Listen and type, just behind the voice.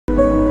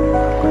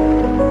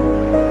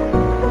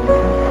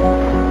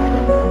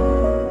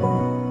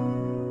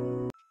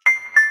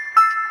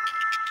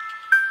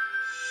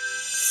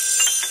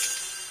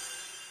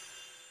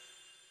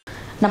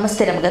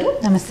నమస్తే రమగారు.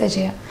 నమస్తే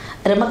జయ.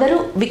 రమగారు,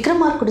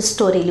 విక్రమార్కుడి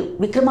స్టోరీలు,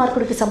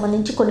 విక్రమార్కుడికి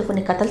సంబంధించి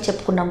కొన్ని కథలు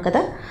చెప్పుకున్నాం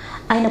కదా.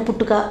 ఆయన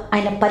పుట్టుక,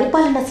 ఆయన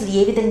పరిపాలన అసలు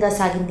ఏ విధంగా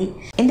సాగింది?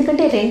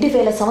 ఎందుకంటే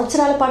 2000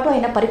 సంవత్సరాల పాటు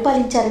ఆయన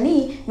పరిపాలించారని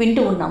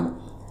వింటూ ఉన్నాము.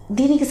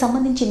 దీనికి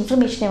సంబంధించి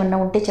ఇన్ఫర్మేషన్ ఏమన్నా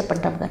ఉంటే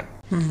చెప్పండి రమగారు.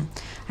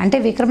 అంటే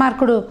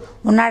విక్రమార్కుడు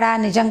ఉన్నాడా,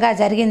 నిజంగా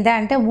జరిగిందా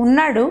అంటే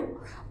ఉన్నాడు.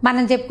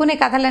 మనం చెప్పుకునే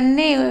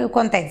కథలన్నీ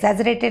కొంత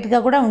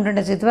ఎగ్జాజరేటెడ్గా కూడా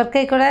ఉంటుండొచ్చు.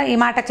 ఇదివరకే కూడా ఈ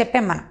మాట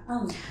చెప్పాం మనం.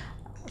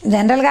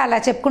 జనరల్గా అలా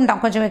చెప్పుకుంటాం,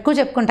 కొంచెం ఎక్కువ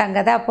చెప్పుకుంటాం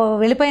కదా.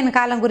 వెళ్ళిపోయిన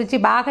కాలం గురించి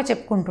బాగా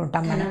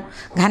చెప్పుకుంటుంటాం, మనం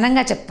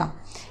ఘనంగా చెప్తాం.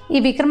 ఈ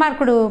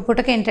విక్రమార్కుడు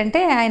పుట్టుక ఏంటంటే,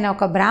 ఆయన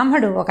ఒక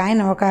బ్రాహ్మడు,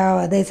 ఒక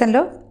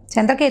దేశంలో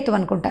చంద్రకేతు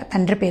అనుకుంటా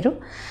తండ్రి పేరు.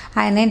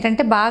 ఆయన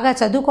ఏంటంటే బాగా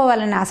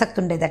చదువుకోవాలని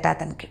ఆసక్తి ఉండేదట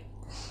అతనికి.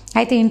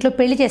 అయితే ఇంట్లో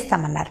పెళ్లి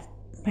చేస్తామన్నారు.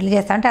 పెళ్లి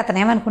చేస్తామంటే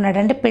అతను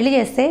ఏమనుకున్నాడంటే, పెళ్లి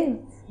చేస్తే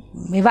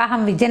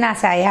వివాహం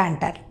విద్యనాశాయ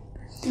అంటారు.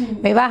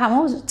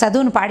 వివాహము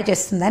చదువును పాడు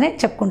చేస్తుందని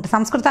చెప్పుకుంటా,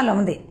 సంస్కృతంలో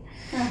ఉంది.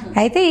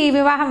 అయితే ఈ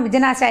వివాహం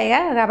విద్యనాశాయ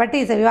కాబట్టి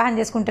వివాహం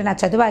చేసుకుంటే నా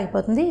చదువు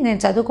ఆగిపోతుంది, నేను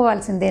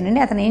చదువుకోవాల్సిందేనని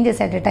అతను ఏం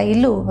చేశాడట,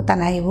 ఇల్లు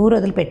తన ఊరు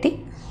వదిలిపెట్టి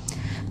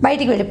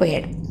బయటికి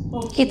వెళ్ళిపోయాడు.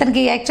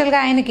 ఇతనికి యాక్చువల్గా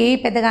ఆయనకి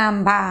పెద్దగా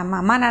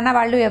అమ్మ నాన్న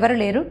వాళ్ళు ఎవరు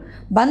లేరు,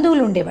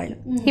 బంధువులు ఉండేవాళ్ళు.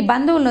 ఈ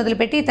బంధువులను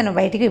వదిలిపెట్టి ఇతను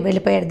బయటికి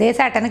వెళ్ళిపోయాడు,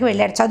 దేశాటనకి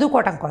వెళ్ళాడు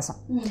చదువుకోవడం కోసం.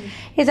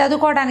 ఈ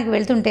చదువుకోవడానికి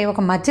వెళ్తుంటే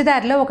ఒక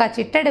మధ్యదారిలో ఒక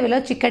చిట్టడవిలో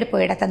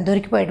చిక్కడిపోయాడు. అతను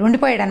దొరికిపోయాడు,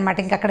 ఉండిపోయాడు అనమాట,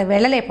 ఇంక అక్కడ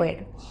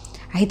వెళ్ళలేకపోయాడు.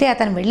 అయితే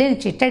అతను వెళ్ళిన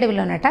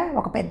చిట్టడవిలోనట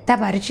ఒక పెద్ద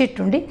మర్రి చెట్టు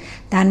ఉండి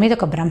దాని మీద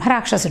ఒక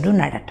బ్రహ్మరాక్షసుడు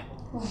ఉన్నాడట.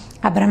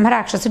 ఆ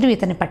బ్రహ్మరాక్షసుడు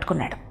ఇతన్ని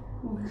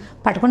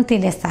పట్టుకుని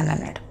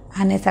తినేస్తానన్నాడు.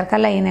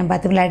 అనేసరికల్లా ఈయన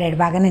బతిమలాడాడు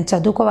బాగా. నేను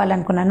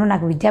చదువుకోవాలనుకున్నాను,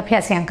 నాకు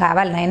విద్యాభ్యాసం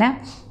కావాలి నాయన,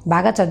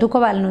 బాగా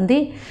చదువుకోవాలని ఉంది,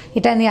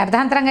 నీ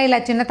అర్ధాంతరంగా ఇలా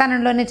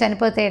చిన్నతనంలోనే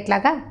చనిపోతే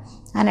ఎట్లాగా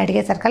అని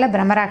అడిగేసరికల్లా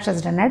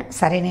బ్రహ్మరాక్షసుడు అన్నాడు,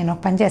 సరే నేను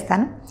ఒక పని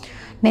చేస్తాను,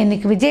 నేను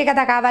నీకు విద్య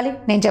కదా కావాలి,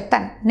 నేను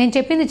చెప్తాను, నేను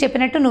చెప్పింది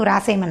చెప్పినట్టు నువ్వు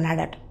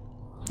రాసేయమన్నాడట.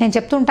 నేను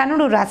చెప్తుంటాను,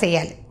 నువ్వు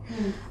రాసేయాలి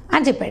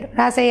అని చెప్పాడు.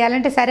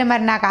 రాసేయాలంటే సరే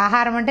మరి నాకు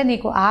ఆహారం అంటే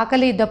నీకు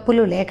ఆకలి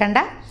దప్పులు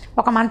లేకుండా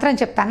ఒక మంత్రం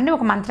చెప్తానని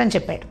ఒక మంత్రం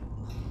చెప్పాడు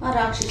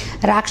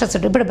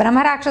రాక్షసుడు. ఇప్పుడు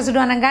బ్రహ్మరాక్షసుడు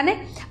అనగానే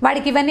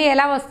వాడికి ఇవన్నీ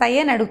ఎలా వస్తాయి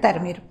అని అడుగుతారు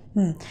మీరు.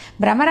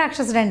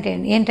 బ్రహ్మరాక్షసుడు అంటే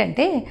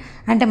ఏంటంటే,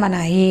 మన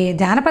ఈ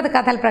జానపద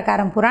కథల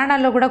ప్రకారం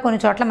పురాణాల్లో కూడా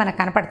కొన్ని చోట్ల మనకు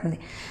కనపడుతుంది,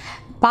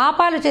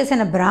 పాపాలు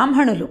చేసిన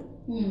బ్రాహ్మణులు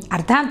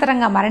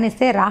అర్ధాంతరంగా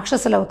మరణిస్తే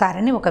రాక్షసులు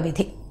అవుతారని ఒక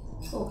విధి.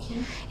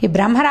 ఈ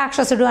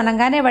బ్రహ్మరాక్షసుడు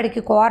అనగానే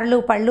వాడికి కోరలు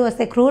పళ్ళు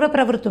వస్తే క్రూర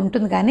ప్రవృత్తి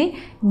ఉంటుంది, కానీ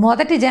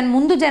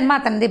ముందు జన్మ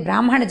అతనిది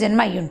బ్రాహ్మణ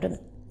జన్మ అయి ఉంటుంది.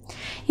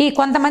 ఈ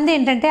కొంతమంది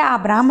ఏంటంటే ఆ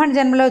బ్రాహ్మణ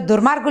జన్మలో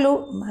దుర్మార్గులు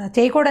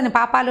చేయకూడని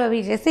పాపాలు అవి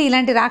చేసి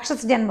ఇలాంటి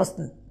రాక్షస జన్మ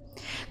వస్తుంది.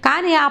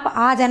 కానీ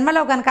ఆ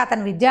జన్మలో కనుక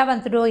అతను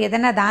విద్యావంతుడు,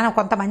 ఏదైనా దానం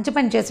కొంత మంచి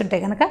పని చేస్తుంటే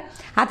కనుక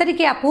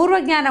అతనికి ఆ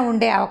పూర్వజ్ఞానం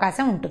ఉండే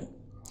అవకాశం ఉంటుంది.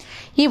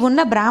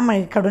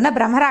 ఇక్కడున్న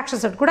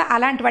బ్రహ్మరాక్షసుడు కూడా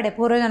అలాంటి వాడే,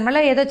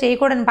 పూర్వజన్మలో ఏదో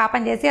చేయకూడని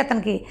పాపం చేసి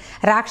అతనికి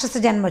రాక్షస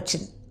జన్మ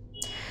వచ్చింది.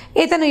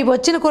 ఇతను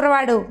వచ్చిన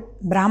కుర్రవాడు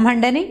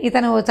బ్రాహ్మణుడని,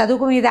 ఇతను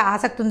చదువు మీద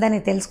ఆసక్తి ఉందని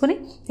తెలుసుకుని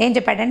ఏం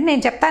చెప్పాడంటే,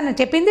 నేను చెప్తాను,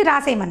 చెప్పింది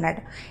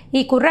రాసేయమన్నాడు.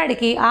 ఈ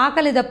కుర్రాడికి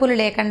ఆకలి దప్పులు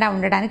లేకుండా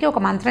ఉండడానికి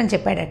ఒక మంత్రం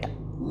చెప్పాడట.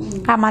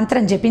 ఆ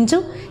మంత్రం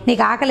జపించు,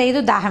 నీకు ఆకలి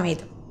లేదు దాహం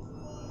లేదు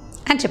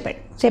అని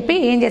చెప్పాడు. చెప్పి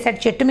ఏం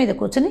చేశాడు, చెట్టు మీద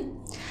కూర్చుని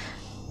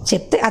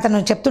అతను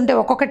చెప్తుంటే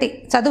ఒక్కొక్కటి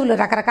చదువులు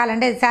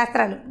రకరకాలంటే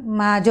శాస్త్రాలు,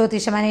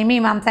 జ్యోతిషం అని,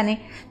 మీమాంస అని,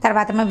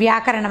 తర్వాత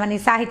వ్యాకరణం అని,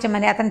 సాహిత్యం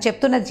అని, అతను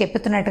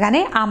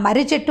చెప్తున్నట్టుగానే ఆ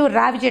మర్రి చెట్టు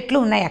రావి చెట్లు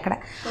ఉన్నాయి అక్కడ.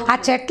 ఆ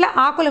చెట్ల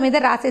ఆకుల మీద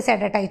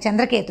రాసేసాడట ఈ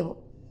చంద్రకేతువు.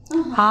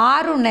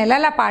 6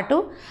 నెలల పాటు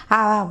ఆ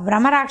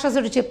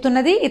బ్రహ్మరాక్షసుడు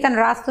చెప్తున్నది ఇతను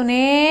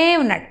రాస్తూనే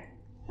ఉన్నాడు.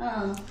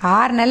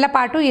 6 నెలల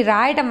పాటు ఈ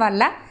రాయటం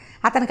వల్ల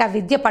అతనికి ఆ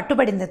విద్య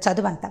పట్టుబడింది,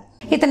 చదువంతా.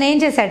 ఇతను ఏం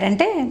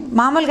చేశాడంటే,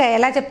 మామూలుగా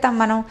ఎలా చెప్తాం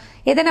మనం,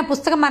 ఏదైనా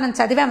పుస్తకం మనం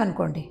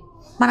చదివామనుకోండి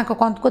మనకు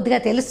కొద్దిగా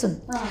తెలుస్తుంది,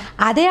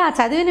 అదే ఆ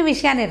చదివిన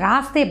విషయాన్ని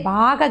రాస్తే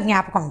బాగా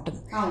జ్ఞాపకం ఉంటుంది.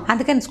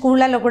 అందుకని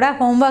స్కూళ్ళల్లో కూడా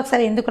హోంవర్క్స్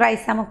అవి ఎందుకు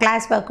రాయిస్తాము,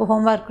 క్లాస్ వర్క్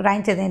హోంవర్క్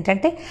రాయించేది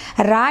ఏంటంటే,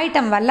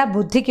 రాయటం వల్ల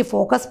బుద్ధికి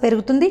ఫోకస్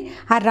పెరుగుతుంది,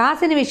 ఆ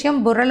రాసిన విషయం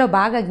బుర్రలో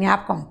బాగా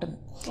జ్ఞాపకం ఉంటుంది.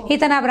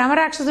 ఇతను ఆ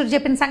బ్రహ్మరాక్షసుడు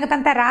చెప్పిన సంగతి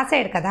అంతా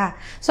రాసాడు కదా,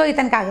 సో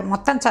ఇతనికి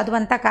మొత్తం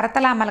చదువంతా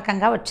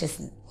కరతలామలకంగా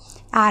వచ్చేసింది.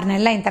 6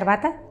 నెలలు అయిన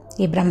తర్వాత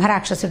ఈ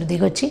బ్రహ్మరాక్షసుడు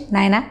దిగొచ్చి,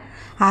 నాయన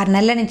 6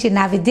 నెలల నుంచి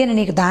నా విద్యను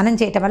నీకు దానం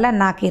చేయటం వల్ల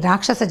నాకు ఈ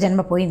రాక్షస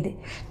జన్మ పోయింది,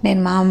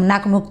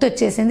 నాకు ముక్తి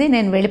వచ్చేసింది,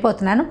 నేను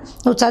వెళ్ళిపోతున్నాను,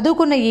 నువ్వు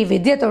చదువుకున్న ఈ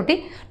విద్యతోటి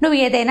నువ్వు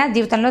ఏదైనా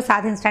జీవితంలో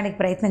సాధించడానికి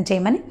ప్రయత్నం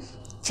చేయమని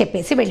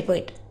చెప్పేసి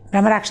వెళ్ళిపోయాడు.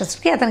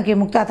 బ్రహ్మరాక్షసుడికి అతనికి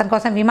ముక్తి, అతని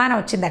కోసం విమానం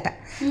వచ్చిందట.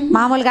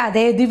 మామూలుగా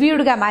అదే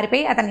దివ్యుడిగా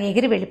మారిపోయి అతను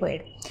ఎగిరి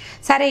వెళ్ళిపోయాడు.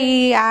 సరే, ఈ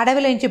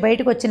అడవిలో నుంచి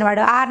బయటకు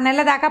వచ్చినవాడు 6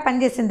 నెలల దాకా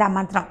పనిచేసింది ఆ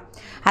మంత్రం.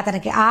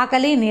 అతనికి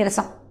ఆకలి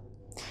నీరసం,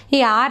 ఈ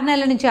 6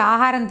 నెలల నుంచి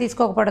ఆహారం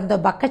తీసుకోకపోవడంతో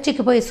బక్క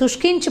చిక్కిపోయి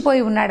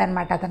శుష్కించిపోయి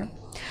ఉన్నాడనమాట. అతను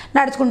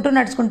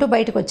నడుచుకుంటూ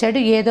బయటకు వచ్చాడు.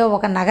 ఏదో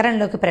ఒక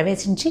నగరంలోకి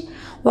ప్రవేశించి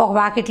ఒక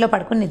వాకిట్లో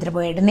పడుకుని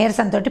నిద్రపోయాడు.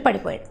 నీరసంతో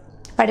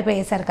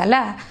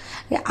పడిపోయేసరికల్లా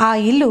ఆ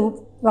ఇల్లు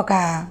ఒక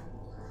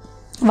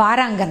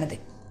వారాంగనది.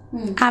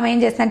 ఆమె ఏం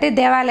చేస్తుందంటే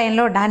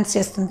దేవాలయంలో డాన్స్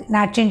చేస్తుంది,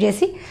 నాట్యం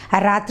చేసి ఆ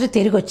రాత్రి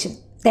తిరిగి వచ్చింది.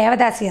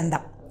 దేవదాసి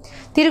అందాం.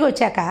 తిరిగి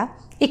వచ్చాక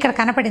ఇక్కడ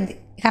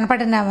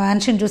కనపడిన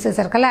మనిషిని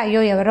చూసేసరికల్లా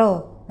అయ్యో ఎవరో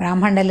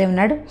బ్రాహ్మణులే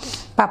ఉన్నాడు,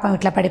 పాపం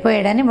ఇట్లా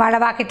పడిపోయాడని వాళ్ళ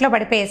వాకిట్లో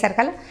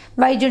పడిపోయేసరికల్లా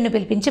వైద్యుడిని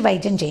పిలిపించి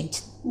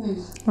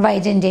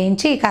వైద్యం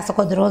చేయించి కాస్త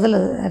కొద్ది రోజులు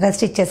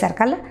రెస్ట్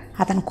ఇచ్చేసరికల్లా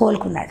అతను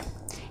కోలుకున్నాడు.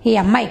 ఈ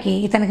అమ్మాయికి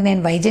ఇతనికి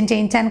నేను వైద్యం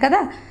చేయించాను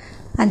కదా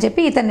అని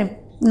చెప్పి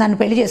నన్ను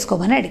పెళ్లి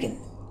చేసుకోమని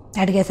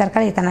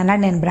అడిగేసరికల్లా ఇతను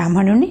అన్నాడు, నేను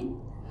బ్రాహ్మణుడిని,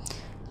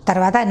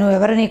 తర్వాత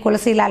నువ్వెవరు, నీ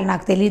కులశీలాలు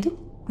నాకు తెలీదు,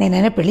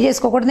 నేనైనా పెళ్లి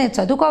చేసుకోకూడదు, నేను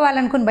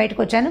చదువుకోవాలనుకుని బయటకు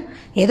వచ్చాను,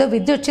 ఏదో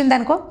విద్య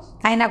వచ్చిందనుకో,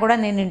 అయినా కూడా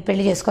నేను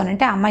పెళ్లి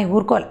చేసుకోనంటే ఆ అమ్మాయి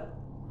ఊరుకోలే.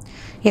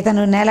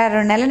 ఇతను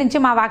 1-2 నెలల నుంచి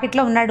మా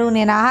వాకిట్లో ఉన్నాడు,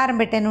 నేను ఆహారం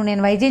పెట్టాను,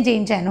 నేను వైద్యం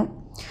చేయించాను,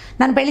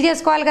 నన్ను పెళ్లి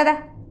చేసుకోవాలి కదా,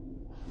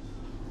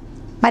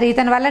 మరి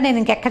ఇతని వల్ల నేను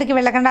ఇంకెక్కడికి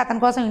వెళ్ళకుండా అతని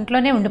కోసం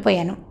ఇంట్లోనే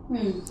ఉండిపోయాను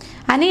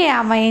అని ఆ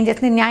అమ్మాయి ఏం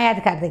చేస్తుంది,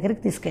 న్యాయాధికారి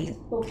దగ్గరికి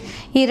తీసుకెళ్ళింది.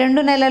 ఈ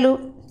 2 నెలలు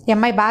ఈ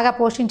అమ్మాయి బాగా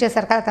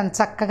పోషించేసరికి కదా అతను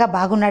చక్కగా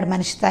బాగున్నాడు,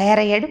 మనిషి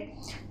తయారయ్యాడు,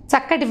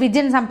 చక్కటి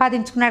విద్యను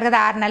సంపాదించుకున్నాడు కదా.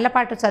 6 నెలల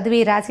పాటు చదివి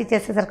రాసి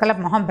చేసేసరికల్లా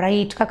మొహం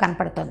బ్రైట్గా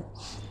కనపడుతుంది.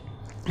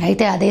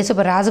 అయితే ఆ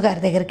దేశపు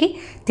రాజుగారి దగ్గరికి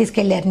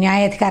తీసుకెళ్ళారు,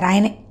 న్యాయాధికారి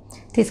ఆయనే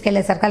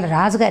తీసుకెళ్లేసరికల్లా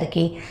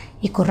రాజుగారికి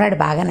ఈ కుర్రాడు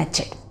బాగా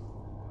నచ్చి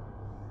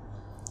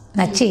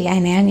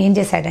ఆయన ఏం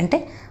చేశాడంటే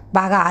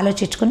బాగా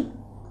ఆలోచించుకుని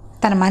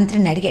తన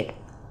మంత్రిని అడిగాడు,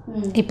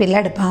 ఈ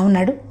పిల్లాడు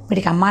బాగున్నాడు,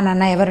 వీడికి అమ్మా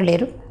నాన్న ఎవరు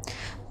లేరు,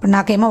 ఇప్పుడు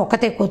నాకేమో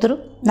ఒక్కతే కూతురు,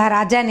 నా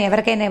రాజ్యాన్ని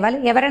ఎవరికైనా ఇవ్వాలి,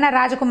 ఎవరైనా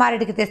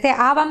రాజకుమారుడికి తెస్తే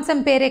ఆ వంశం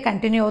పేరే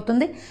కంటిన్యూ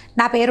అవుతుంది,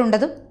 నా పేరు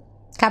ఉండదు,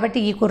 కాబట్టి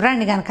ఈ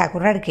కుర్రాడిని కనుక ఆ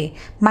కుర్రాడికి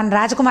మన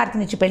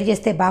రాజకుమార్తెని ఇచ్చి పెళ్లి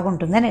చేస్తే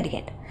బాగుంటుందని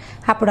అడిగాడు.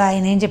 అప్పుడు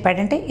ఆయన ఏం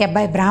చెప్పాడంటే, ఈ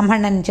అబ్బాయి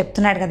బ్రాహ్మణ్ అని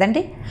చెప్తున్నాడు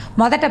కదండి,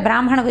 మొదట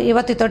బ్రాహ్మణ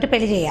యువతితోటి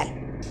పెళ్లి చేయాలి,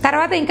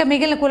 తర్వాత ఇంకా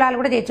మిగిలిన కులాలు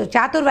కూడా చేయొచ్చు,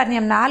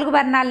 చాతుర్వర్ణ్యం 4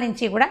 వర్ణాల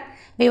నుంచి కూడా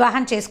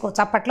వివాహం చేసుకోవచ్చు.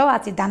 అప్పట్లో ఆ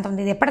సిద్ధాంతం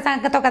ఇది ఎప్పటి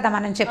సంగతో కదా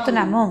మనం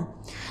చెప్తున్నాము,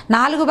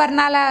 4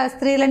 వర్ణాల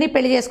స్త్రీలని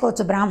పెళ్లి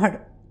చేసుకోవచ్చు బ్రాహ్మణుడు,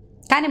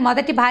 కానీ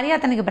మొదటి భార్య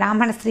అతనికి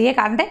బ్రాహ్మణ స్త్రీయే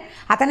కాదంటే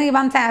అతనికి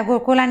వంశ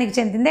కులానికి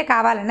చెందిందే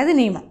కావాలన్నది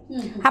నియమం.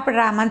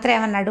 అప్పుడు మంత్రి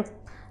ఏమన్నాడు,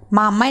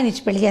 మా అమ్మాయిని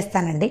ఇచ్చి పెళ్లి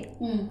చేస్తానండి,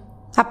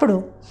 అప్పుడు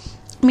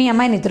మీ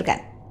అమ్మాయిని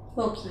ఎదురుగాను.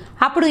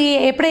 అప్పుడు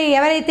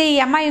ఎవరైతే ఈ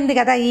అమ్మాయి ఉంది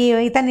కదా,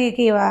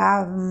 ఇతనికి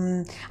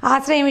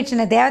ఆశ్రయం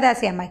ఇచ్చిన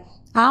దేవదాసి అమ్మాయి,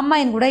 ఆ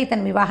అమ్మాయిని కూడా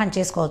ఇతను వివాహం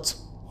చేసుకోవచ్చు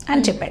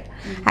అని చెప్పాడు.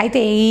 అయితే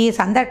ఈ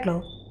సందట్లో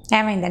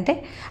ఏమైందంటే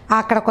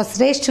అక్కడ ఒక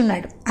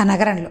శ్రేష్ఠున్నాడు ఆ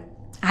నగరంలో,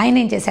 ఆయన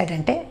ఏం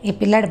చేశాడంటే, ఈ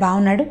పిల్లాడు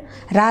బాగున్నాడు,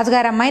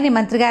 రాజుగారి అమ్మాయిని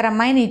మంత్రిగారి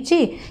అమ్మాయిని ఇచ్చి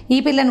ఈ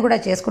పిల్లని కూడా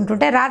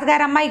చేసుకుంటుంటే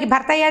రాజుగారి అమ్మాయికి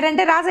భర్త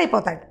అయ్యాడంటే రాజు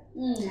అయిపోతాడు.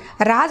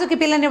 రాజుకి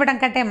పిల్లని ఇవ్వడం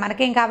కంటే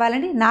మనకేం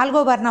కావాలండి,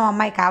 4వ వర్ణం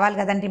అమ్మాయి కావాలి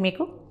కదండి,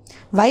 మీకు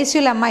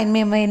వైశ్యుల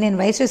అమ్మాయిని నేను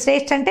వైశ్య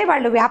శ్రేష్ఠ అంటే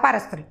వాళ్ళు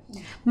వ్యాపారస్తులు,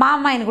 మా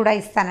అమ్మాయిని కూడా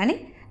ఇస్తానని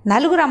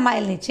 4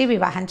 అమ్మాయిలని ఇచ్చి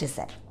వివాహం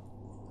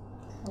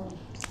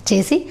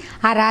చేసి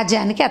ఆ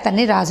రాజ్యానికి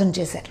అతన్ని రాజును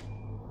చేశారు.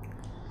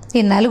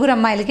 ఈ 4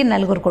 అమ్మాయిలకి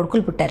 4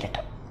 కొడుకులు పుట్టారట.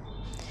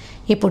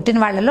 ఈ పుట్టిన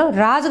వాళ్ళలో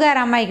రాజుగారి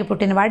అమ్మాయికి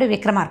పుట్టినవాడు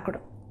విక్రమార్కుడు,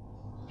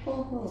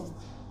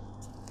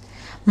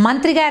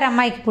 మంత్రిగారి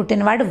అమ్మాయికి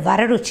పుట్టినవాడు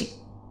వరరుచి,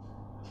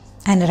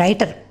 ఆయన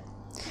రైటర్,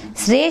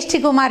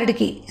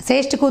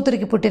 శ్రేష్ఠి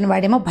కూతురికి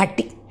పుట్టినవాడేమో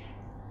భట్టి,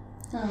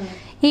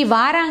 ఈ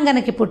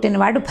వారాంగనకి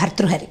పుట్టినవాడు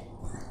భర్తృహరి.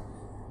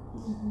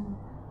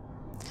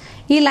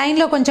 ఈ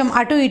లైన్లో కొంచెం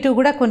అటు ఇటు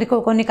కూడా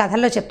కొన్ని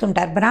కథల్లో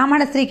చెప్తుంటారు.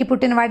 బ్రాహ్మణ స్త్రీకి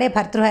పుట్టినవాడే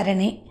భర్తృహరి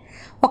అని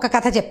ఒక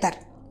కథ చెప్తారు.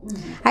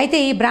 అయితే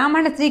ఈ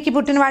బ్రాహ్మణ స్త్రీకి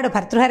పుట్టినవాడు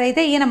భర్తృహరి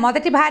అయితే ఈయన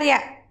మొదటి భార్య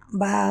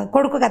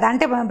కొడుకు కదా,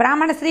 అంటే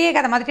బ్రాహ్మణ స్త్రీయే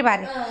కదా మొదటి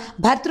భార్య,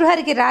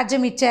 భర్తృహరికి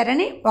రాజ్యం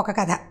ఇచ్చారని ఒక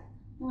కథ.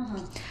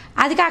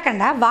 అది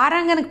కాకుండా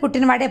వారాంగనకు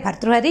పుట్టినవాడే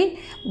భర్తృహరి,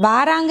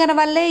 వారాంగన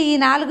వల్లే ఈ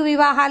 4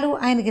 వివాహాలు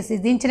ఆయనకి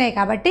సిద్ధించినాయి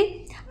కాబట్టి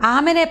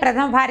ఆమెనే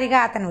ప్రథమ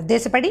భార్యగా అతను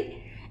ఉద్దేశపడి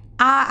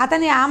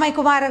ఆమె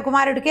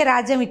కుమారుడికే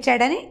రాజ్యం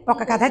ఇచ్చాడని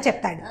ఒక కథ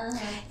చెప్తాడు.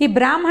 ఈ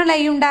బ్రాహ్మణులు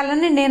అయి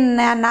ఉండాలని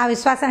నా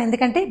విశ్వాసం.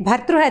 ఎందుకంటే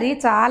భర్తృహరి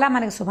చాలా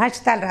మనకు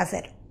సుభాషితాలు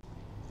రాశారు,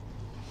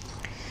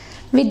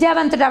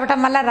 విద్యావంతుడు అవ్వటం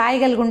వల్ల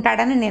రాయగలిగి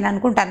ఉంటాడని నేను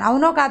అనుకుంటాను.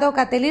 అవునో కాదో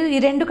తెలియదు, ఈ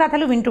 2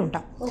 కథలు వింటూ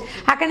ఉంటాం.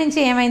 అక్కడి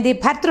నుంచి ఏమైంది,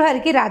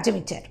 భర్తృహరికి రాజ్యం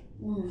ఇచ్చారు.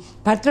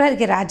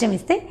 భర్తృహరికి రాజ్యం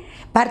ఇస్తే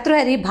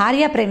భర్తృహరి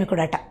భార్యా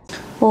ప్రేమికుడట.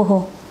 ఓహో,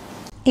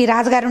 ఈ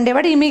రాజుగారు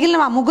ఉండేవాడు, ఈ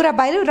మిగిలిన 3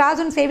 అబ్బాయిలు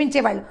రాజును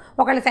సేవించేవాళ్ళు,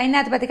 ఒకళ్ళు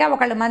సైన్యాధిపతిగా,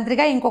 ఒకళ్ళు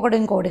మంత్రిగా,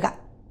 ఇంకొకటిగా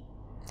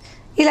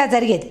ఇలా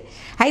జరిగేది.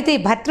 అయితే ఈ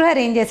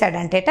భర్తృహరి ఏం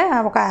చేశాడంటే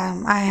ఒక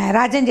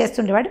రాజ్యం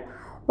చేస్తుండేవాడు.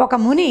 ఒక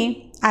ముని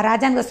ఆ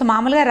రాజ్యానికి వస్తూ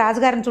మామూలుగా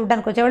రాజుగారిని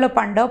చూడడానికి వచ్చేవాళ్ళు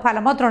పండో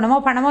ఫలమో తృణమో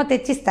పణమో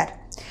తెచ్చిస్తారు.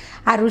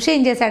 ఆ ఋషి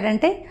ఏం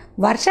చేశాడంటే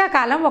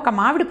వర్షాకాలం ఒక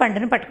మామిడి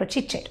పండుని పట్టుకొచ్చి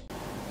ఇచ్చాడు.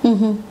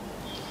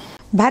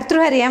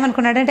 భర్తృహరి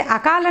ఏమనుకున్నాడంటే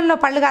అకాలంలో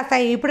పళ్ళు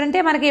కాస్తాయి, ఇప్పుడంటే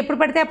మనకి ఎప్పుడు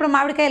పడితే అప్పుడు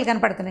మామిడికాయలు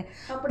కనపడుతున్నాయి,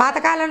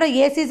 పాతకాలంలో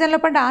ఏ సీజన్లో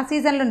పడ్డా ఆ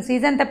సీజన్లో,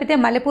 సీజన్ తప్పితే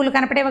మల్లెపూలు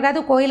కనపడేవి కాదు,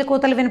 కోయిల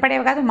కూతలు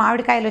వినపడేవి కాదు,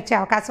 మామిడికాయలు వచ్చే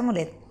అవకాశము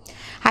లేదు.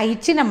 ఆ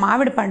ఇచ్చిన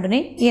మామిడి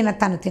పండుని ఈయన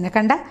తను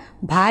తినకుండా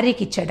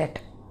భార్యకి ఇచ్చాడట.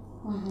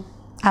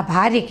 ఆ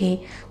భార్యకి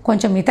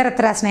కొంచెం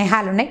ఇతరత్ర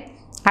స్నేహాలు ఉన్నాయి,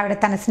 ఆవిడ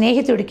తన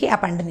స్నేహితుడికి ఆ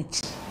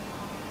పండునిచ్చి,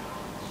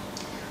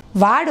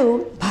 వాడు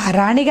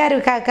రాణిగారి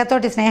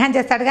తోటి స్నేహం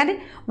చేస్తాడు కానీ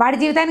వాడి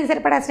జీవితానికి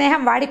సరిపడా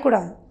స్నేహం వాడికి కూడా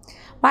ఉంది.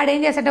 వాడు ఏం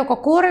చేస్తాడంటే ఒక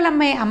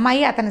కూరలమ్మే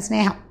అమ్మాయి అతని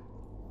స్నేహం,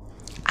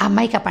 ఆ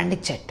అమ్మాయికి ఆ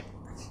పండిచ్చాడు.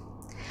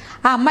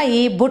 ఆ అమ్మాయి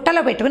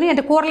బుట్టలో పెట్టుకుని,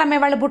 అంటే కూరలు అమ్మే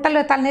వాళ్ళు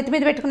బుట్టలో తల నెత్తి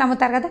మీద పెట్టుకుని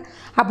అమ్ముతారు కదా,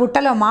 ఆ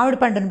బుట్టలో మామిడి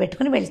పండును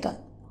పెట్టుకుని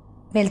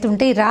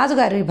వెళ్తుంటే ఈ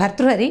రాజుగారు ఈ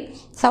భర్తృహరి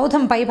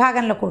సౌధం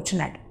పైభాగంలో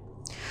కూర్చున్నాడు.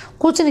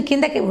 కూర్చుని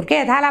కిందకి ఉరికే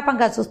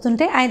యథాలాపంగా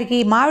చూస్తుంటే ఆయనకి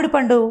మామిడి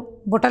పండు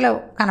బుట్టలో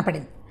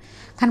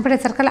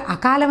కనపడేసరికల్లా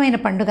అకాలమైన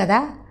పండు కదా,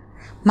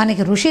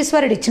 మనకి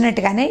ఋషీశ్వరుడు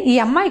ఇచ్చినట్టుగానే ఈ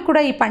అమ్మాయికి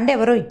కూడా ఈ పండు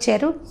ఎవరో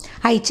ఇచ్చారు,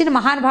 ఆ ఇచ్చిన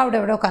మహానుభావుడు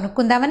ఎవరో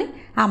కనుక్కుందామని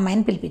ఆ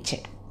అమ్మాయిని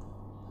పిలిపించాడు.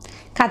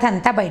 కథ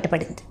అంతా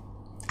బయటపడింది.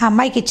 ఆ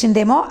అమ్మాయికి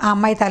ఇచ్చిందేమో ఆ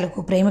అమ్మాయి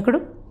తాలూకు ప్రేమికుడు,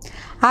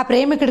 ఆ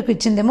ప్రేమికుడికి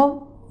ఇచ్చిందేమో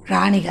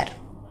రాణిగారు.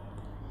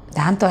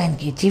 దాంతో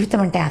ఆయనకి జీవితం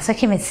అంటే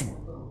అసహ్యం వేసింది.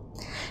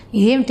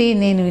 ఏమిటి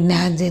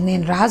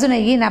నేను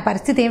రాజునయ్యి నా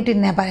పరిస్థితి ఏమిటి,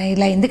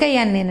 ఇలా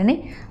ఎందుకయ్యాను నేనని.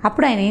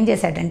 అప్పుడు ఆయన ఏం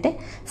చేశాడంటే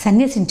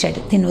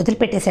సన్యసించాడు, దీన్ని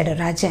వదిలిపెట్టేశాడు,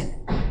 రాజ్యాన్ని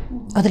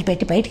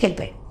వదిలిపెట్టి బయటికి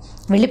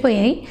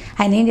వెళ్ళిపోయి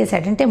ఆయన ఏం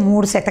చేశాడంటే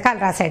 3 శతకాలు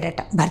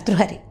రాశాడట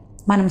భర్తృహరి.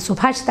 మనం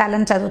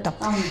సుభాషితాలను చదువుతాం.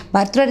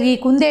 భర్తృహరి ఈ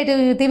కుందేటి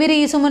తివిరి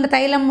ఈ సుమును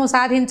తైలము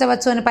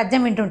సాధించవచ్చు అని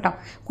పద్యం వింటుంటాం.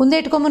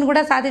 కుందేటి కొమ్మును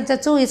కూడా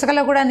సాధించవచ్చు,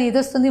 ఇసుకలో కూడా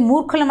నిదొస్తుంది,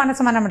 మూర్ఖుల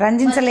మనసు మనం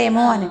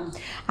రంజించలేము అని.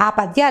 ఆ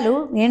పద్యాలు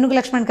ఏనుగు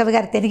లక్ష్మణ్ కవి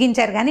గారు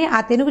తెరిగించారు, కానీ ఆ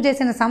తెలుగు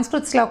చేసిన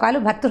సంస్కృత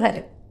శ్లోకాలు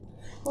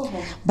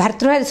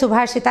భర్తృహరి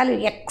సుభాషితాలు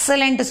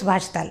ఎక్సలెంట్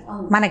సుభాషితాలు.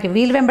 మనకి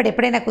వీలు వెంబడి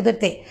ఎప్పుడైనా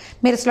కుదిరితే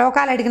మీరు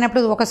శ్లోకాలు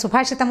అడిగినప్పుడు ఒక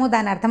సుభాషితము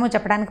దాని అర్థము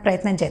చెప్పడానికి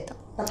ప్రయత్నం చేద్దాం.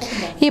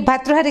 ఈ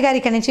భర్తృహరి గారి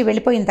ఇక్కడి నుంచి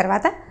వెళ్ళిపోయిన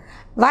తర్వాత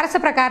వరుస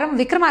ప్రకారం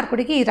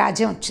విక్రమార్కుడికి ఈ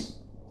రాజ్యం వచ్చింది.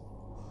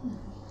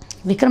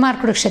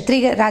 విక్రమార్కుడు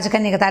క్షత్రియ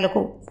రాజకన్యక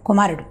తాలూకు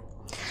కుమారుడు.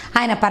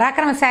 ఆయన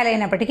పరాక్రమశాలి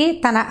అయినప్పటికీ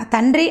తన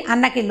తండ్రి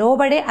అన్నకి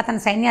లోబడే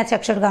అతను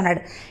సైన్యాధ్యక్షుడుగా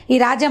ఉన్నాడు. ఈ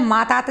రాజ్యం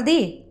మా తాతది,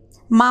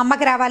 మా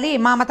అమ్మకి రావాలి,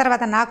 మా అమ్మ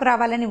తర్వాత నాకు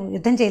రావాలని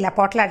యుద్ధం చేయలే,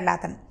 పోట్లాడలే.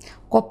 అతను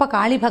గొప్ప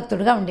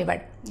కాళీభక్తుడుగా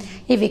ఉండేవాడు.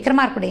 ఈ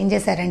విక్రమార్కుడు ఏం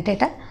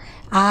చేశారంటేట,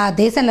 ఆ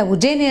దేశంలో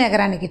ఉజ్జయిని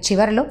నగరానికి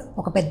చివరిలో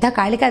ఒక పెద్ద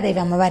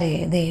కాళికాదేవి అమ్మవారి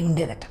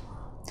ఉండేదట.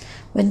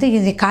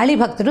 ఇది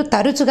కాళీభక్తుడు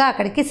తరచుగా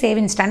అక్కడికి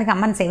సేవించడానికి,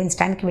 అమ్మని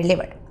సేవించడానికి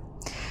వెళ్ళేవాడు.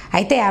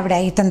 అయితే ఆవిడ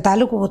ఇతని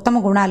తాలూకు ఉత్తమ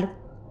గుణాలు,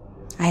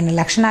 ఆయన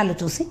లక్షణాలు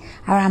చూసి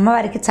ఆవిడ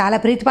అమ్మవారికి చాలా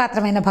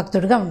ప్రీతిపాత్రమైన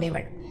భక్తుడుగా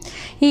ఉండేవాడు.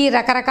 ఈ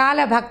రకరకాల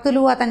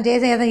భక్తులు అతను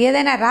చేసే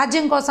ఏదైనా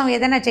రాజ్యం కోసం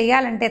ఏదైనా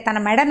చేయాలంటే తన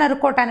మెడ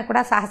నరుక్కోవటానికి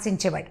కూడా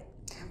సాహసించేవాడు.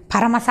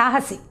 పరమ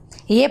సాహసి,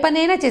 ఏ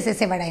పనైనా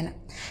చేసేసేవాడు. ఆయన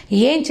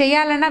ఏం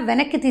చేయాలన్నా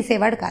వెనక్కి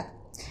తీసేవాడు కాదు.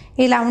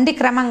 ఇలా ఉండి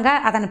క్రమంగా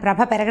అతని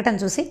ప్రభ పెరగటం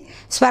చూసి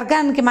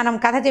స్వర్గానికి మనం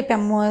కథ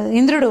చెప్పాము.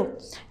 ఇంద్రుడు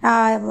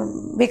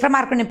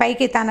విక్రమార్కుడిని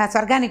పైకి తన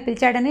స్వర్గానికి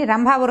పిలిచాడని,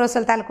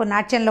 రంభావరోసుల తాలూకు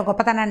నాట్యంలో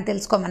గొప్పతనాన్ని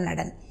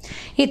తెలుసుకోమన్నాడని.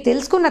 ఈ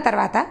తెలుసుకున్న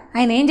తర్వాత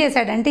ఆయన ఏం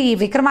చేశాడంటే ఈ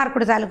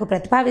విక్రమార్కుడి తాలూకు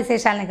ప్రతిభా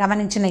విశేషాలను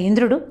గమనించిన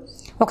ఇంద్రుడు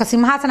ఒక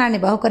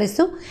సింహాసనాన్ని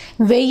బహుకరిస్తూ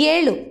 1000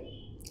 ఏళ్ళు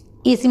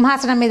ఈ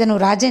సింహాసనం మీద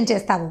నువ్వు రాజ్యం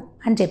చేస్తావు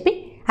అని చెప్పి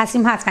ఆ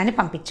సింహాసనాన్ని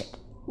పంపించాడు.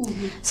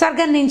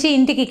 స్వర్గం నుంచి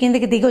ఇంటికి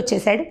కిందికి దిగి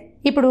వచ్చేసాడు.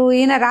 ఇప్పుడు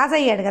ఈయన రాజు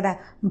అయ్యాడు కదా,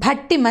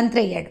 భట్టి మంత్రి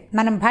అయ్యాడు.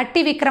 మనం భట్టి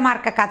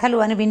విక్రమార్క కథలు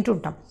అని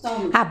వింటుంటాం.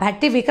 ఆ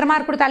భట్టి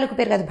విక్రమార్కుడు తాలూకు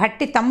పేరు కాదు,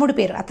 భట్టి తమ్ముడు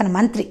పేరు, అతను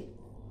మంత్రి.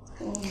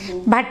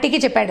 భట్టికి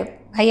చెప్పాడు,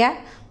 అయ్యా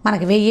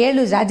మనకి 1000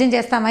 ఏళ్ళు రాజ్యం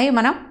చేస్తామై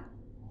మనం,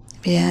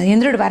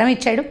 ఇంద్రుడు వరం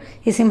ఇచ్చాడు,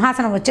 ఈ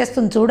సింహాసనం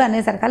వచ్చేస్తుంది చూడు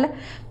అనేసరికల్లా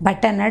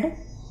భట్టి అన్నాడు,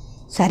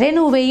 సరే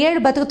నువ్వు 1000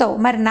 ఏళ్ళు బతుకుతావు,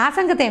 మరి నా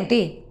సంగతి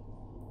ఏమిటి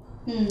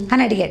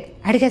అని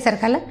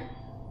అడిగేసరికల్లా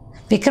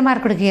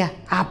విక్రమార్కుడికి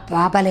ఆ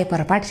బాబాలే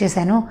పొరపాటు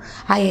చేశాను,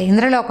 ఆ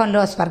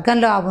ఇంద్రలోకంలో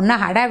స్వర్గంలో ఆ ఉన్న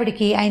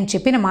హడావిడికి ఆయన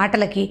చెప్పిన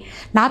మాటలకి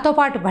నాతో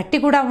పాటు భట్టి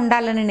కూడా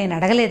ఉండాలని నేను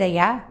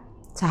అడగలేదయ్యా,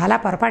 చాలా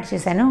పొరపాటు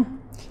చేశాను,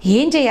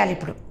 ఏం చేయాలి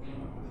ఇప్పుడు,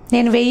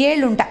 నేను 1000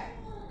 ఏళ్ళు ఉంటా,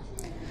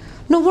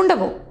 నువ్వు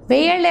ఉండవు.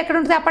 1000 ఏళ్ళు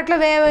ఎక్కడుంటుంది, అప్పట్లో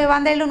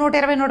 100 ఏళ్ళు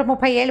 120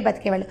 130 ఏళ్ళు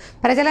బతికేవాళ్ళు.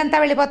 ప్రజలంతా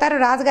వెళ్ళిపోతారు,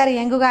 రాజుగారు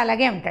యంగుగా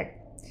అలాగే ఉంటాడు,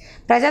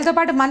 ప్రజలతో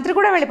పాటు మంత్రి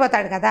కూడా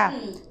వెళ్ళిపోతాడు కదా.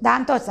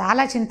 దాంతో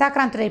చాలా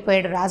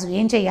చింతాక్రాంతుడైపోయాడు రాజు,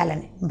 ఏం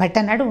చేయాలని. భట్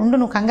అన్నాడు, ఉండు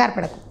నువ్వు కంగారు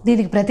పడకు,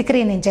 దీనికి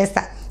ప్రతిక్రియ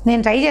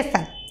నేను ట్రై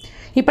చేస్తాను.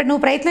 ఇప్పుడు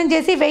నువ్వు ప్రయత్నం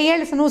చేసి 1000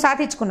 ఏళ్ళు నువ్వు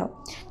సాధించుకున్నావు,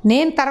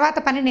 నేను తర్వాత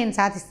పని నేను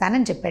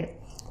సాధిస్తానని చెప్పాడు.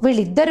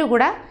 వీళ్ళిద్దరూ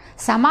కూడా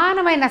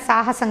సమానమైన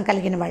సాహసం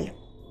కలిగిన వాళ్ళు.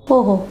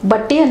 ఓహో,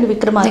 భట్టి అండ్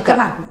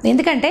విక్రమార్కుడు.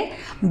 ఎందుకంటే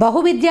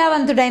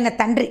బహువిద్యావంతుడైన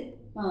తండ్రి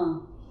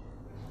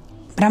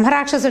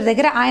బ్రహ్మరాక్షసుడి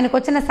దగ్గర ఆయనకు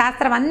వచ్చిన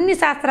శాస్త్రం, అన్ని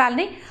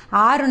శాస్త్రాలని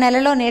 6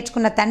 నెలల్లో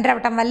నేర్చుకున్న తండ్రి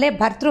అవటం వల్లే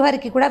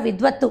భర్తృహరికి కూడా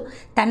విద్వత్తు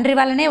తండ్రి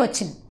వల్లనే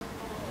వచ్చింది.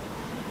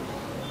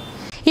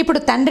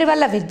 ఇప్పుడు తండ్రి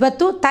వల్ల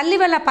విద్వత్తు, తల్లి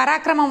వల్ల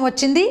పరాక్రమం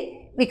వచ్చింది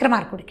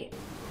విక్రమార్కుడికి.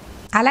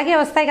 అలాగే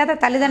వస్తాయి కదా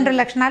తల్లిదండ్రుల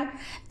లక్షణాలు.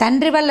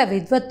 తండ్రి వల్ల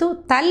విద్వత్తు,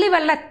 తల్లి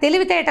వల్ల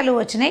తెలివితేటలు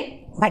వచ్చినాయి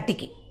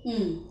భట్టికి.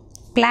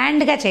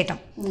 ప్లాన్డ్గా చేయటం,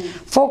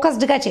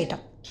 ఫోకస్డ్గా చేయటం.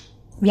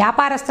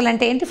 వ్యాపారస్తులు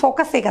అంటే ఏంటి,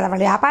 ఫోకస్సే కదా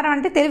వాళ్ళు, వ్యాపారం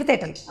అంటే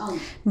తెలివితేటలు.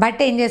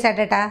 భట్టి ఏం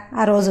చేశాడట,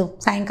 ఆ రోజు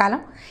సాయంకాలం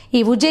ఈ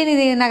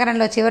ఉజ్జయిని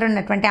నగరంలో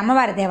చివరున్నటువంటి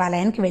అమ్మవారి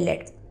దేవాలయానికి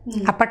వెళ్ళాడు.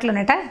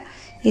 అప్పట్లోనట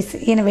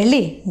ఈయన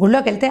వెళ్ళి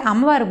గుళ్ళోకి వెళ్తే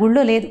అమ్మవారి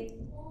గుళ్ళో లేదు,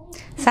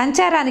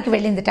 సంచారానికి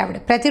వెళ్ళిందిట ఆవిడ.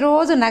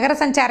 ప్రతిరోజు నగర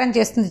సంచారం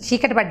చేస్తుంది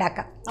చీకటి పడ్డాక.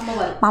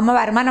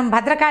 అమ్మవారు మనం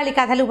భద్రకాళి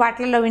కథలు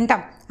వాటిల్లో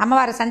వింటాం,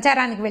 అమ్మవారు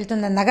సంచారానికి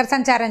వెళ్తుందని, నగర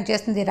సంచారం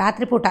చేస్తుంది,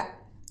 రాత్రిపూట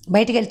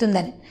బయటికి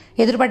వెళ్తుందని,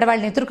 ఎదురుపడ్డ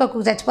వాళ్ళని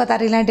ఎదురుకొక్కు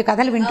చచ్చిపోతారు, ఇలాంటి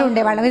కథలు వింటూ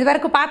ఉండేవాళ్ళం.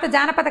 ఇదివరకు పాత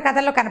జానపద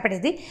కథల్లో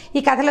కనపడేది,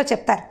 ఈ కథలో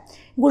చెప్తారు.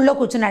 గుళ్ళో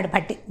కూర్చున్నాడు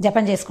భట్టి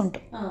జపం చేసుకుంటూ.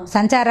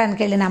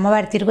 సంచారానికి వెళ్ళిన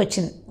అమ్మవారి తిరిగి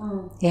వచ్చింది.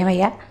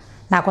 ఏమయ్యా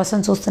నా కోసం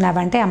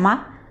చూస్తున్నావంటే, అమ్మ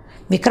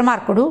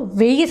విక్రమార్కుడు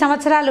 1000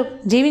 సంవత్సరాలు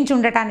జీవించి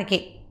ఉండటానికి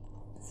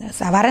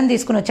వరం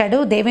తీసుకుని వచ్చాడు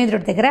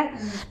దేవేంద్రుడి దగ్గర,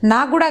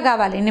 నాకు కూడా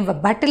కావాలి,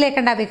 భట్టి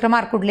లేకుండా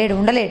విక్రమార్కుడు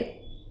ఉండలేడు,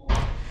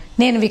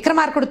 నేను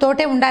విక్రమార్కుడు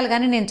తోటే ఉండాలి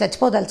కానీ నేను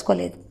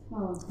చచ్చిపోదలుచుకోలేదు.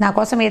 నా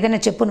కోసం ఏదైనా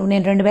చెప్పు నువ్వు,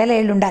 నేను 2000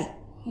 ఏళ్ళు ఉండాలి,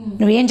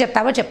 నువ్వేం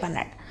చెప్తావో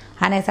చెప్పన్నాడు.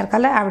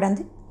 అనేసరికల్లా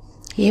ఆవిడంది,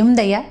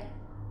 ఏముందయ్యా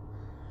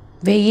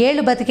 1000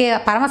 ఏళ్ళు బతికే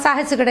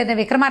పరమసాహసికుడైన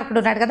విక్రమార్కుడు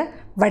ఉన్నాడు కదా,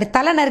 వాడి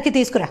తల నరికి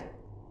తీసుకురా,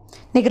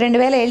 నీకు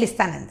 2000 ఏళ్ళు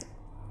ఇస్తానంది.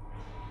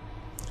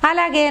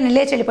 అలాగే అని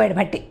లేచి వెళ్ళిపోయాడు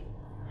భట్టి.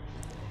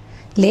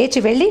 లేచి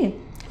వెళ్ళి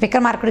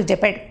విక్రమార్కుడికి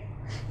చెప్పాడు,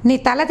 నీ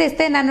తల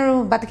తెస్తే నన్ను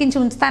బతికించి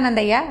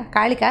ఉంచుతానందయ్యా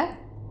కాళిక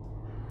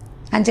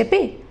అని చెప్పి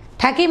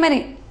ఠకీమని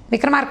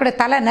విక్రమార్కుడి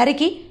తల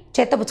నరికి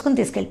చేత్తో పుచ్చుకుని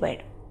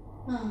తీసుకెళ్ళిపోయాడు.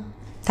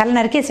 తల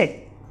నరికేసాడు.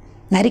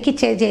 నరికి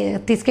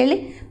తీసుకెళ్ళి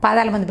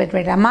పాదాల ముందు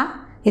పెట్టాడు. అమ్మా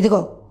ఇదిగో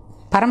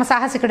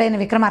పరమసాహసికుడైన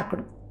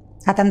విక్రమార్కుడు,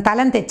 అతని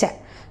తలని తెచ్చా,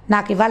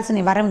 నాకు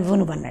ఇవ్వాల్సిన వరం ఇవ్వు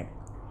నువ్వు అన్నాడు.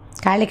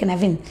 కాళికి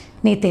నవ్వింది,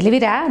 నీ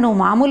తెలివిరా, నువ్వు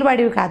మామూలు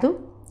వాడివి కాదు,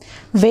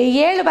 1000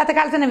 ఏళ్ళు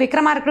బతకాల్సిన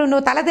విక్రమార్కుడు,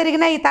 నువ్వు తల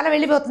తిరిగినా ఈ తల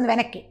వెళ్ళిపోతుంది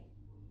వెనక్కి.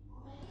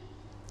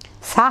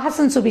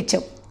 సాహసం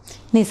చూపించావు,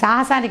 నీ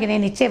సాహసానికి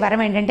నేను ఇచ్చే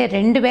వరం ఏంటంటే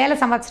 2000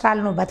 సంవత్సరాలు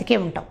నువ్వు బతికే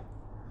ఉంటావు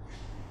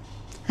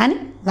అని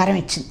వరం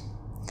ఇచ్చింది.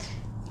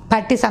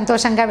 భట్టి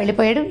సంతోషంగా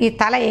వెళ్ళిపోయాడు. ఈ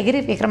తల ఎగిరి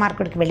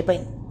విక్రమార్కుడికి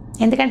వెళ్ళిపోయింది.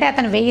 ఎందుకంటే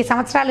అతను 1000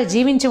 సంవత్సరాలు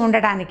జీవించి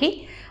ఉండడానికి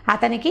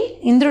అతనికి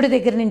ఇంద్రుడి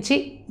దగ్గర నుంచి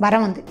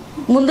వరం ఉంది,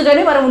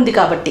 ముందుగానే వరం ఉంది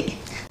కాబట్టి.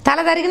 తల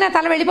జరిగినా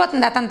తల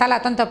వెళ్ళిపోతుంది, అతని తల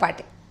అతనితో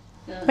పాటు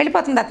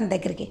వెళ్ళిపోతుంది అతని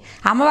దగ్గరికి.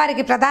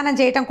 అమ్మవారికి ప్రదానం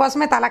చేయటం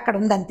కోసమే తల అక్కడ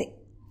ఉందంతే.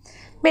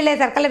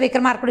 వెళ్ళేసరికల్లా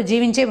విక్రమార్కుడు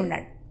జీవించే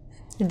ఉన్నాడు.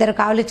 ఇద్దరు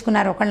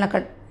కావలించుకున్నారు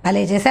ఒకళ్ళనొకళ్ళు,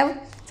 భలే చేసావు,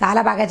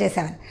 చాలా బాగా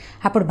చేసావని.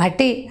 అప్పుడు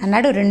భట్టి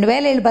అన్నాడు,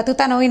 2000 ఏళ్ళు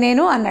బతుకుతాను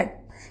నేను అన్నాడు.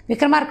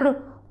 విక్రమార్కుడు,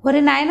 ఒరి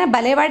నాయన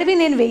భలేవాడివి,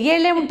 నేను 1000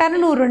 ఏళ్ళే ఉంటాను,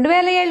 నువ్వు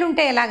 2000 ఏళ్ళు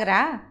ఉంటే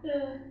ఎలాగరా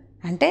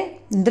అంటే,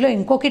 ఇందులో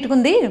ఇంకో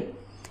కిటుకుంది,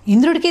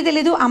 ఇంద్రుడికి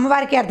తెలీదు,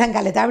 అమ్మవారికి అర్థం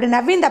కాలేదు. ఆవిడ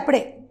నవ్వింది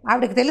అప్పుడే.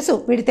 ఆవిడకి తెలుసు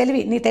వీడి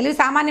తెలివి, నీ తెలివి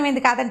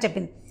సామాన్యమైంది కాదని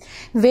చెప్పింది.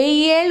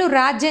 1000 ఏళ్ళు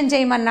రాజ్యం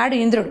చేయమన్నాడు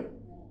ఇంద్రుడు,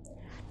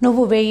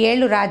 నువ్వు 1000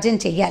 ఏళ్ళు రాజ్యం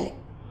చెయ్యాలి.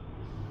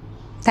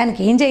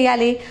 దానికి ఏం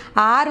చెయ్యాలి?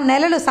 6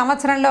 నెలలు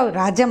సంవత్సరంలో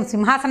రాజ్యం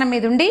సింహాసనం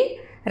మీద ఉండి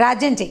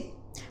రాజ్యం చెయ్యి.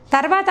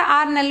 తర్వాత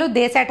 6 నెలలు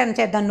దేశాటన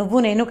చేద్దాం నువ్వు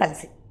నేను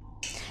కలిసి.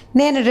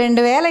 నేను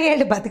 2000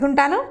 ఏళ్ళు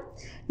బతికుంటాను,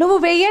 నువ్వు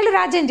 1000 ఏళ్ళు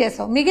రాజ్యం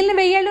చేస్తావు, మిగిలిన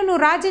 1000 ఏళ్ళు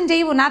నువ్వు రాజ్యం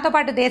చేయవు, నాతో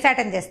పాటు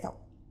దేశాటన చేస్తావు.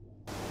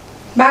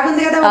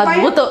 బాగుంది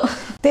కదా,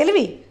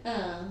 తెలివి,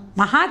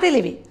 మహా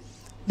తెలివి.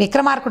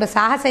 విక్రమార్కుడు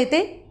సాహస అయితే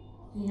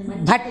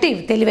భట్టి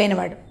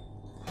తెలివైనవాడు.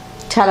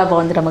 చాలా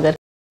బాగుంది రమ్మగారు.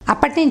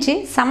 అప్పటి నుంచి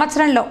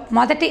సంవత్సరంలో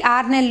మొదటి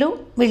 6 నెలలు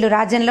వీళ్ళు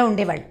రాజ్యంలో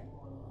ఉండేవాళ్ళు,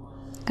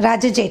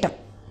 రాజ్యం చేయటం.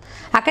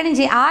 అక్కడి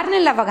నుంచి 6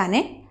 నెలలు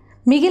అవ్వగానే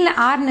మిగిలిన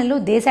 6 నెలలు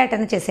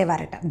దేశాటన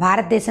చేసేవారట.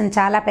 భారతదేశం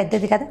చాలా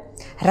పెద్దది కదా,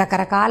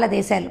 రకరకాల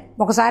దేశాలు,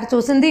 ఒకసారి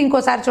చూసింది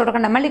ఇంకోసారి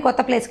చూడకుండా మళ్ళీ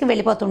కొత్త ప్లేస్కి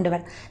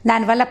వెళ్ళిపోతుండేవారు.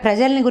 దానివల్ల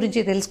ప్రజల్ని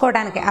గురించి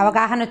తెలుసుకోవడానికి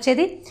అవగాహన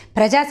వచ్చేది,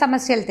 ప్రజా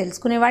సమస్యలు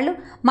తెలుసుకునేవాళ్ళు.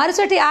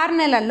 మరుసటి 6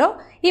 నెలల్లో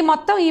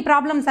ఈ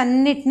ప్రాబ్లమ్స్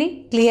అన్నిటినీ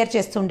క్లియర్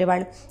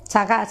చేస్తుండేవాళ్ళు.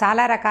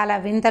 చాలా రకాల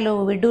వింతలు,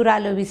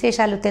 విడ్డూరాలు,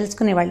 విశేషాలు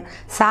తెలుసుకునేవాళ్ళు.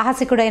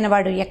 సాహసికుడైన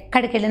వాడు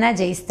ఎక్కడికి వెళ్ళినా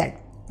జయిస్తాడు.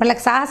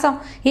 వాళ్ళకి సాహసం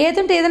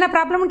ఏదంటే ఏదైనా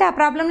ప్రాబ్లం ఉంటే ఆ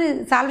ప్రాబ్లమ్ని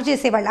సాల్వ్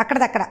చేసేవాళ్ళు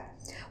అక్కడదక్కడ.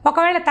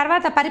 ఒకవేళ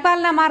తర్వాత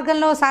పరిపాలనా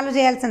మార్గంలో సాల్వ్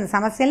చేయాల్సిన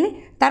సమస్యల్ని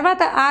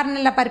తర్వాత 6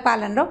 నెలల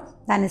పరిపాలనలో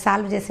దాన్ని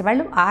సాల్వ్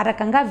చేసేవాళ్ళు. ఆ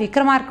రకంగా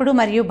విక్రమార్కుడు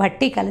మరియు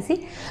భట్టి కలిసి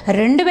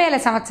 2000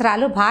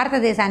 సంవత్సరాలు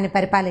భారతదేశాన్ని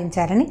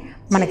పరిపాలించారని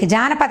మనకి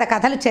జానపద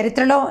కథలు,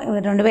 చరిత్రలో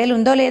 2000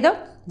 ఉందో లేదో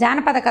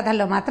జానపద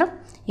కథల్లో మాత్రం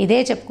ఇదే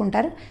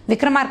చెప్పుకుంటారు.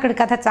 విక్రమార్కుడి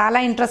కథ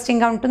చాలా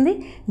ఇంట్రెస్టింగ్గా ఉంటుంది.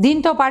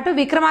 దీంతోపాటు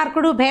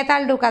విక్రమార్కుడు,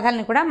 భేతాళుడు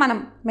కథల్ని కూడా మనం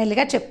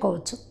మెల్లిగా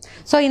చెప్పుకోవచ్చు.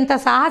 సో ఇంత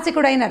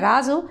సాహసికుడైన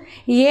రాజు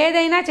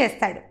ఏదైనా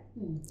చేస్తాడు,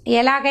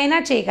 ఎలాగైనా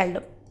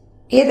చేయగలడు.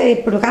 ఏదో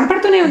ఇప్పుడు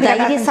కనపడుతూనే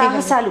ఉంది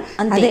సాహసాలు.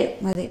 అదే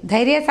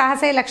ధైర్య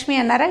సాహసే లక్ష్మి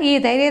అన్నారా, ఈ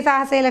ధైర్య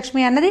సాహసే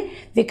లక్ష్మి అన్నది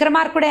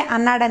విక్రమార్కుడే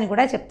అన్నాడని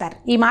కూడా చెప్తారు.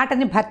 ఈ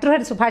మాటని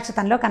భర్తృహరి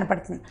సుభాషితంలో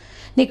కనపడుతుంది.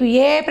 నీకు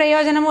ఏ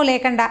ప్రయోజనము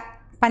లేకుండా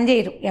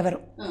పనిచేయరు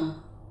ఎవరు,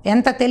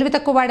 ఎంత తెలివి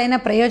తక్కువ వాడైనా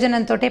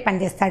ప్రయోజనంతో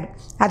పనిచేస్తాడు.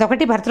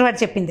 అదొకటి భర్తృహరి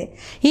చెప్పింది.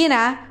 ఈయన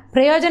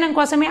ప్రయోజనం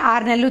కోసమే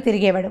 6 నెలలు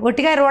తిరిగేవాడు.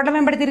 ఒట్టిగా రోడ్ల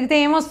వెంబడి తిరిగితే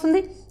ఏమొస్తుంది?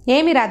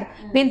 ఏమీ రాదు.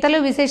 వింతలు,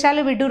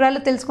 విశేషాలు, విడ్డూరాలు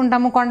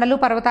తెలుసుకుంటాము, కొండలు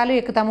పర్వతాలు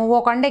ఎక్కుతాము. ఓ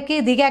కొండెక్కి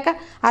దిగాక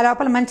ఆ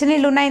లోపల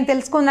మంచినీళ్ళు ఉన్నాయని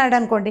తెలుసుకున్నాడు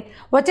అనుకోండి,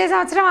 వచ్చే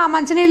సంవత్సరం ఆ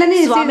మంచినీళ్ళని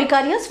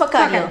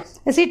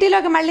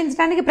సిటీలోకి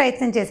మళ్లించడానికి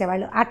ప్రయత్నం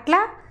చేసేవాళ్ళు.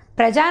 అట్లా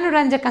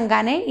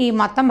ప్రజానురంజకంగానే ఈ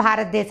మొత్తం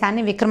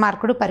భారతదేశాన్ని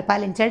విక్రమార్కుడు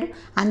పరిపాలించాడు.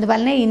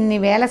 అందువల్లనే ఇన్ని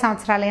వేల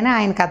సంవత్సరాలైనా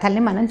ఆయన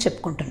కథల్ని మనం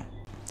చెప్పుకుంటున్నాం.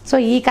 సో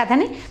ఈ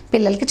కథని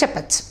పిల్లలకి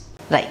చెప్పచ్చు.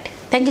 Right,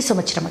 thank you so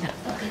much రమ్మగారు.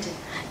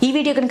 ఈ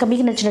వీడియో కనుక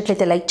మీకు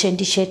నచ్చినట్లయితే లైక్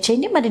చేయండి, షేర్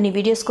చేయండి. మరిన్ని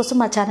వీడియోస్ కోసం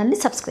మా ఛానల్ని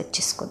సబ్స్క్రైబ్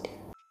చేసుకోండి.